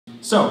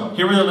So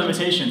here were the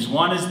limitations.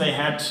 One is they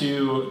had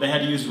to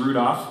use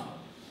Rudolph,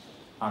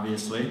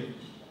 obviously.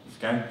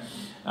 Okay.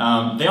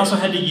 They also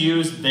had to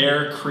use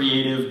their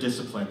creative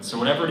discipline. So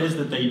whatever it is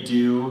that they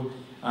do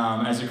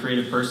as a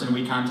creative person,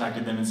 we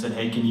contacted them and said,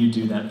 hey, can you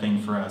do that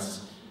thing for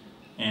us?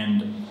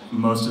 And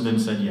most of them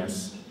said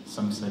yes.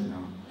 Some said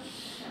no.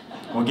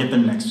 We'll get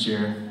them next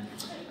year.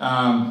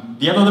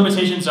 The other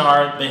limitations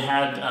are they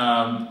had,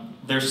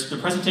 the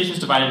presentation is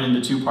divided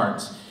into 2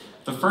 parts.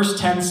 The first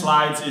 10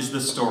 slides is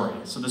the story.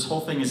 So this whole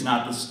thing is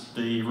not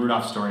the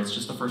Rudolph story, it's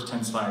just the first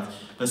 10 slides.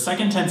 The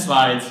second 10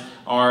 slides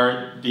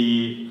are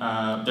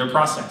their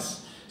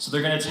process. So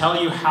they're going to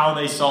tell you how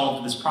they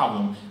solved this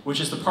problem, which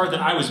is the part that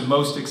I was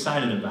most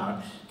excited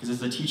about. Because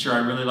as a teacher, I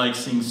really like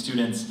seeing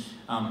students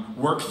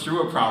work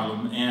through a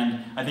problem.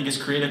 And I think as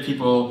creative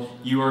people,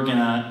 you are going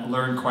to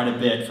learn quite a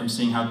bit from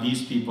seeing how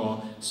these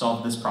people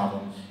solved this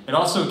problem. It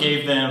also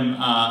gave them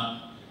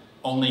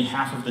only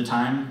half of the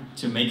time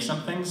to make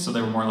something, so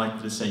they were more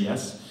likely to say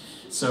yes.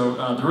 So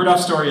the Rudolph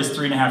story is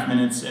 3.5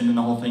 minutes, and then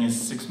the whole thing is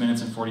 6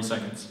 minutes and 40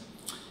 seconds.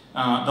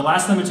 The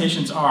last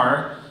limitations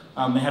are,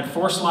 they had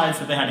 4 slides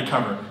that they had to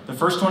cover. The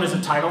first one is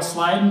a title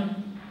slide.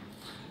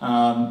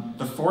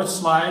 The 4th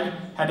slide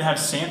had to have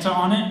Santa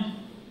on it.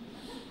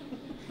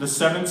 The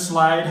 7th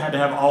slide had to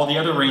have all the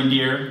other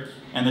reindeer,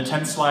 and the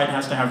 10th slide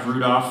has to have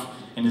Rudolph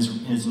and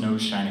his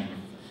nose shining.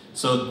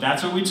 So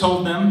that's what we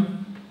told them.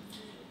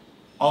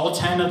 All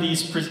 10 of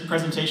these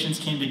presentations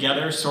came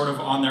together sort of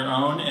on their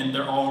own, and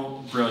they're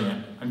all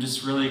brilliant. I'm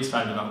just really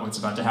excited about what's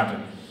about to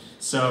happen.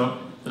 So,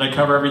 did I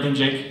cover everything,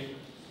 Jake?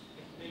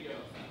 Bingo.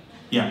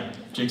 Yeah,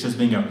 Jake says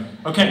bingo.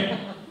 Okay.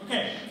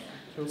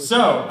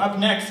 So, up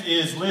next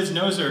is Liz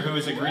Nozer, who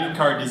is a greeting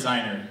card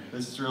designer.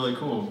 This is really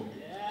cool.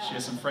 She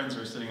has some friends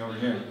who are sitting over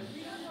here.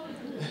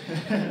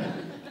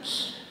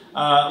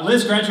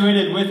 Liz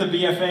graduated with a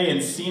BFA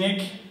in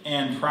Scenic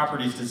and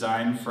Properties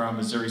Design from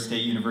Missouri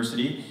State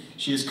University.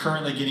 She is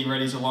currently getting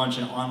ready to launch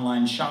an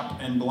online shop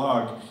and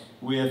blog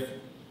with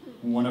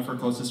one of her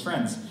closest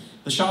friends.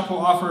 The shop will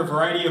offer a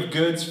variety of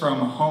goods from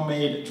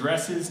homemade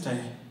dresses to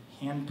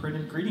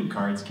hand-printed greeting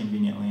cards,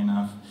 conveniently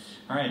enough.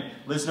 All right,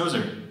 Liz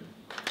Nozer.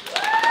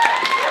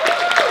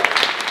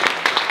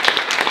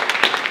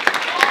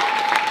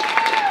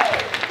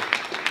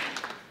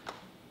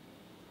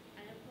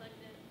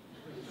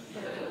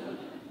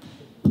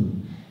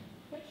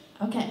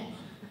 Okay.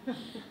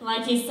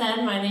 Like he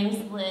said, my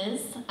name's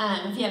Liz.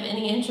 If you have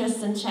any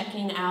interest in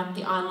checking out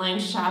the online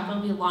shop,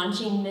 it'll be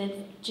launching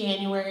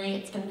mid-January.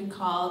 It's going to be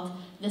called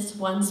This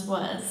Once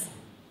Was.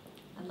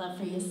 I'd love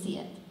for you to see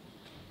it.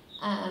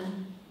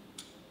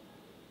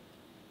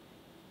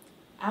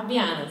 I'll be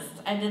honest,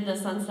 I did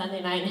this on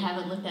Sunday night and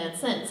haven't looked at it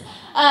since.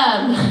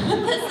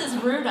 This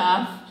is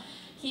Rudolph.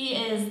 He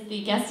is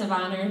the guest of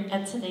honor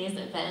at today's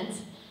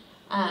event.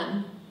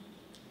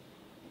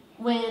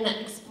 When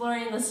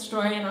exploring the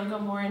story, and I'll go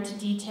more into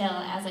detail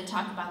as I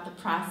talk about the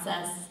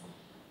process,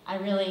 I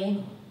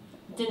really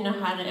didn't know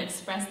how to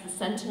express the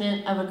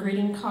sentiment of a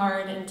greeting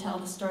card and tell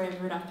the story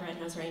of Rudolph the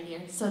Red-Nosed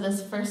Reindeer. So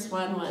this first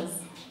one was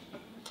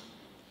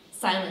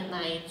Silent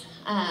Night,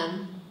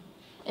 and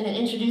it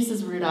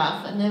introduces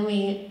Rudolph, and then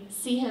we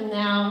see him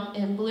now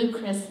in Blue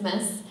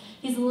Christmas.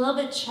 He's a little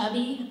bit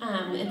chubby.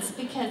 It's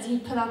because he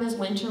put on his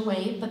winter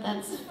weight, but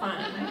that's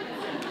fine.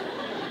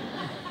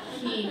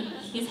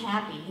 He's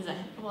happy.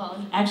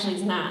 Well, actually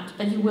he's not,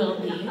 but he will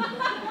be.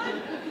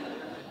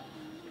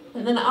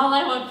 And then All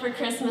I Want for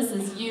Christmas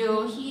Is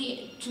You.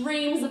 He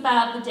dreams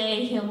about the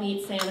day he'll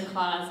meet Santa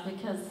Claus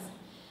because,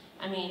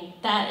 I mean,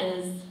 that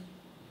is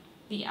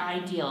the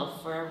ideal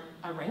for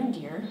a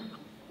reindeer.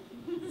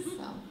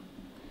 So,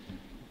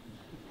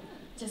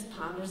 just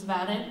ponders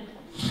about it.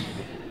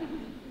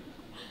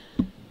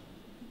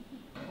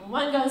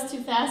 One goes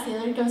too fast, the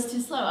other goes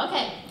too slow.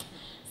 Okay,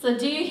 so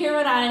do you hear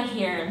what I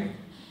hear?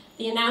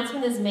 The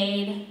announcement is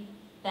made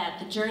that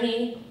the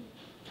journey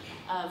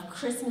of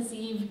Christmas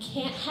Eve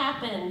can't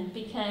happen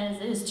because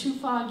it is too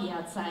foggy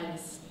outside.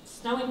 It's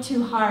snowing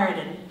too hard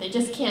and they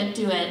just can't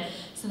do it.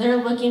 So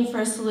they're looking for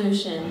a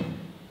solution.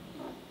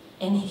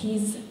 And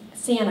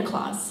Santa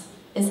Claus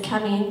is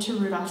coming to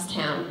Rudolph's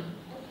town.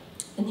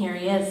 And here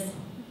he is.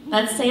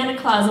 That's Santa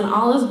Claus in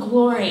all his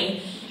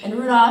glory. And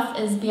Rudolph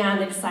is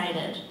beyond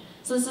excited.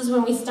 So this is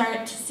when we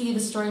start to see the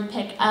story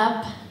pick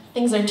up.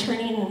 Things are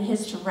turning in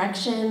his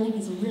direction.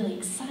 He's really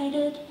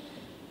excited,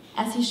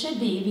 as he should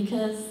be,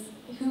 because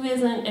who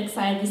isn't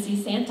excited to see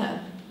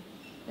Santa?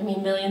 I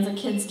mean, millions of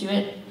kids do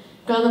it.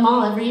 Go to the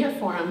mall every year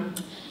for him.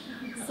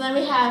 So then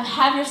we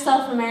have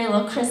Yourself a Merry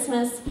Little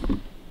Christmas.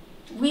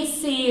 We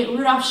see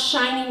Rudolph's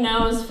shiny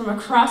nose from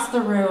across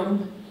the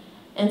room,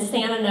 and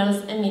Santa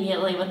knows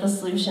immediately what the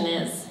solution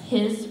is.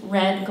 His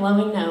red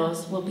glowing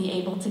nose will be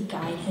able to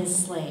guide his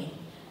sleigh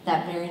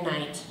that very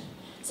night.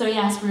 So he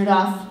asks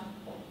Rudolph,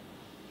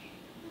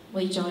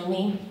 will you join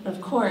me?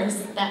 Of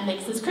course, that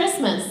makes his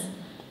Christmas.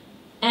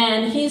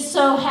 And he's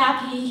so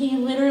happy, he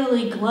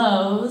literally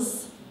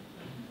glows.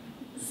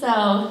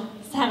 So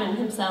he's having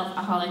himself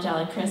a holly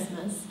jolly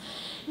Christmas.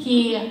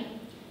 He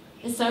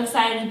is so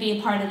excited to be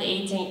a part of the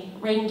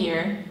 18th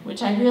reindeer,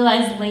 which I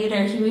realized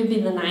later he would be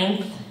the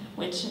 9th,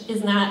 which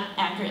is not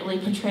accurately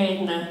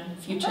portrayed in a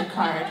future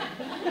card.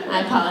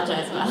 I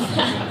apologize about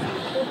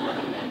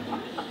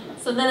that.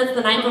 So then it's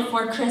the night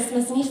before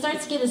Christmas, and he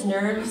starts to get his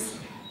nerves,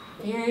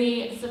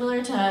 very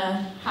similar to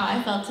how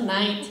I felt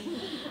tonight.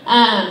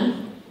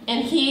 And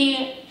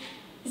he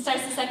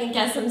starts to second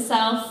guess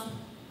himself,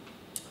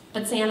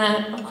 but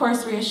Santa, of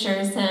course,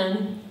 reassures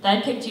him that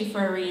I picked you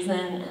for a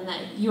reason and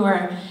that you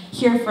are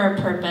here for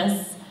a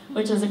purpose,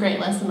 which is a great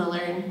lesson to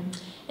learn.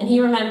 And he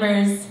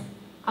remembers,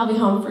 I'll be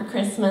home for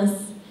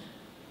Christmas,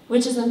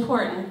 which is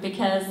important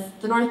because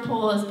the North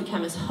Pole has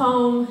become his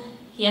home.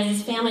 He has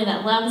his family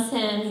that loves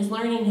him. He's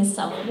learning his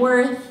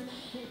self-worth.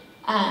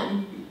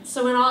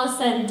 So when all is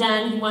said and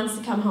done, he wants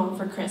to come home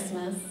for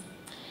Christmas.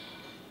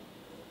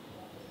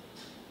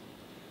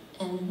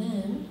 And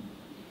then,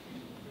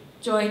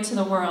 joy to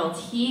the world.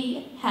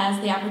 He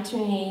has the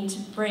opportunity to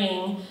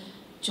bring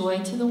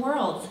joy to the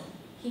world.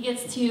 He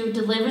gets to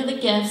deliver the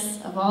gifts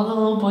of all the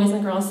little boys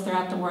and girls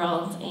throughout the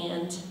world,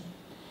 and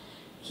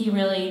he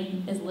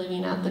really is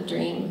living out the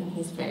dream, and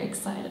he's very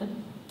excited.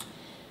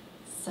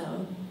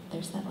 So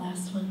there's that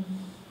last one.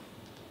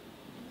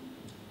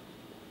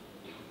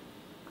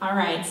 All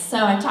right,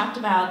 so I talked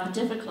about the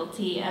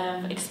difficulty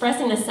of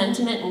expressing a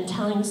sentiment and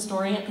telling a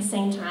story at the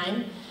same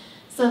time.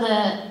 So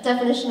the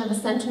definition of a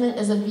sentiment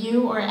is a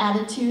view or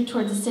attitude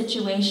towards a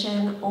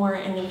situation or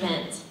an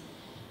event.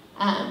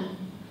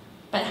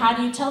 But how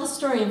do you tell the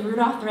story of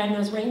Rudolph the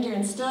Red-Nosed Reindeer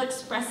and still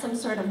express some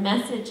sort of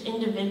message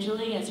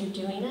individually as you're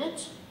doing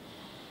it?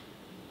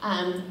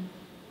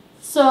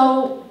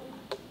 So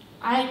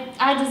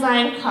I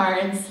design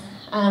cards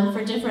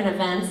for different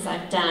events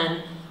I've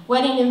done.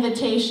 Wedding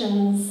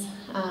invitations,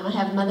 I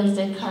have Mother's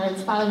Day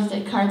cards, Father's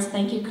Day cards,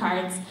 thank you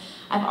cards.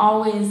 I've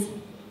always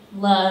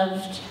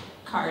loved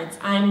cards.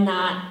 I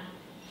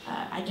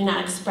do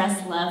not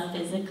express love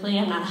physically.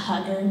 I'm not a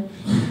hugger.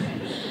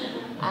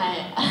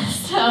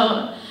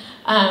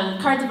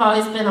 Cards have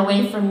always been a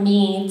way for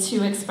me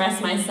to express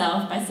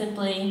myself by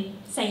simply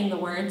saying the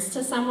words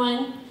to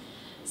someone.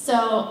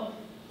 So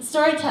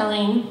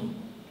storytelling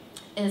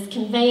is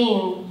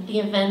conveying the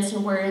events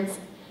and words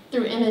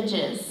through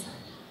images.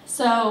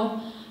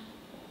 So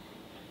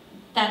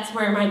that's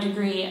where my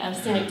degree of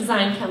scenic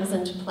design comes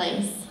into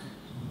place.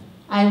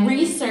 I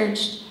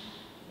researched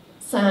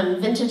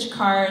some vintage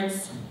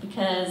cards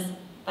because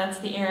that's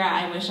the era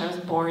I wish I was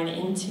born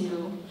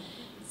into.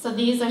 So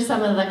these are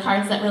some of the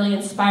cards that really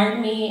inspired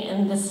me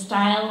in the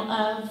style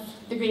of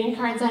the greeting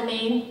cards I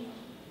made.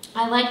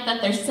 I like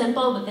that they're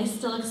simple, but they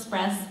still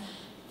express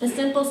the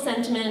simple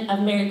sentiment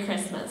of Merry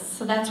Christmas.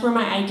 So that's where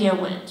my idea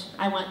went.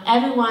 I want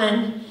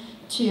everyone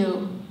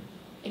to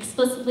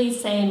explicitly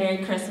say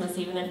Merry Christmas,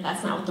 even if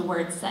that's not what the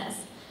word says.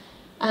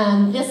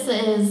 This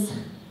is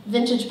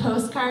vintage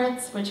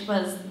postcards, which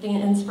was the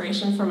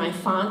inspiration for my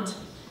font,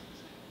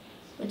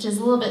 which is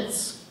a little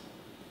bit,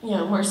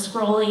 more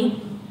scrolly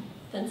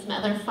than some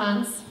other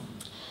fonts.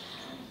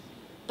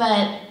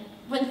 But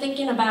when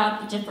thinking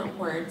about the different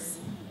words,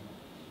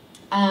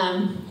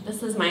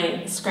 this is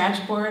my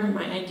scratch board,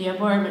 my idea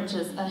board, which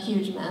is a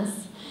huge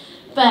mess.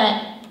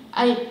 But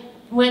I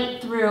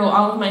went through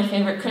all of my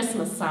favorite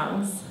Christmas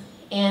songs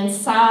and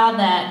saw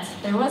that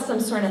there was some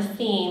sort of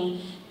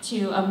theme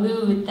to a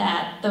mood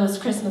that those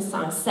Christmas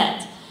songs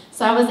set.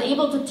 So I was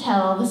able to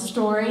tell the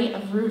story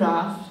of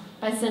Rudolph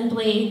by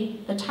simply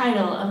the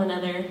title of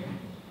another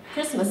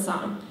Christmas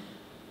song,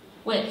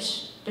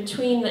 which,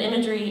 between the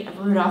imagery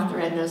of Rudolph the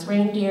Red-Nosed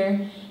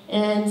Reindeer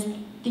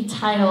and the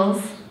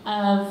titles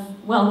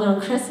of well-known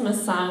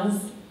Christmas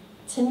songs,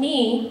 to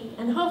me,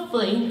 and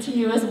hopefully to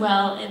you as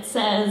well, it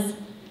says,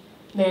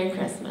 Merry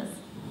Christmas.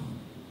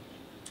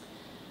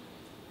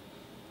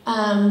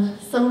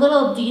 Some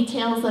little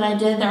details that I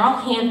did, they're all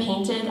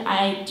hand-painted.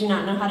 I do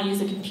not know how to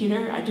use a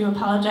computer. I do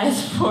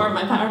apologize for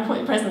my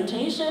PowerPoint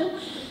presentation,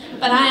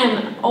 but I am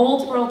an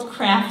old-world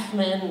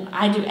craftsman.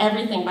 I do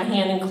everything by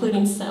hand,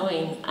 including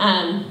sewing.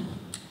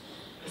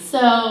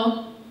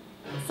 So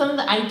some of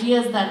the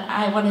ideas that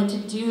I wanted to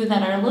do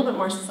that are a little bit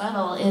more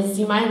subtle is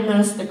you might have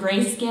noticed the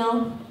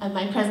grayscale of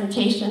my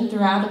presentation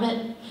throughout of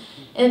it.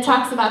 And it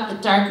talks about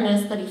the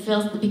darkness that he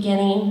feels at the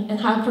beginning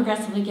and how it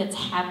progressively gets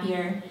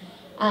happier.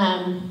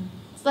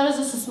 So that was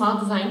just a small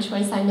design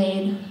choice I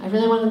made. I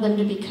really wanted them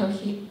to be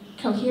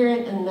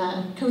coherent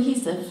and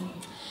cohesive.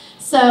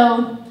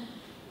 So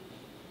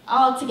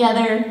all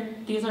together,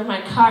 these are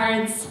my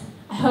cards.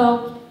 I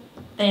hope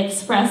they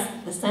express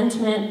the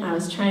sentiment I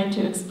was trying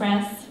to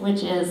express,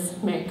 which is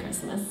Merry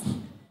Christmas.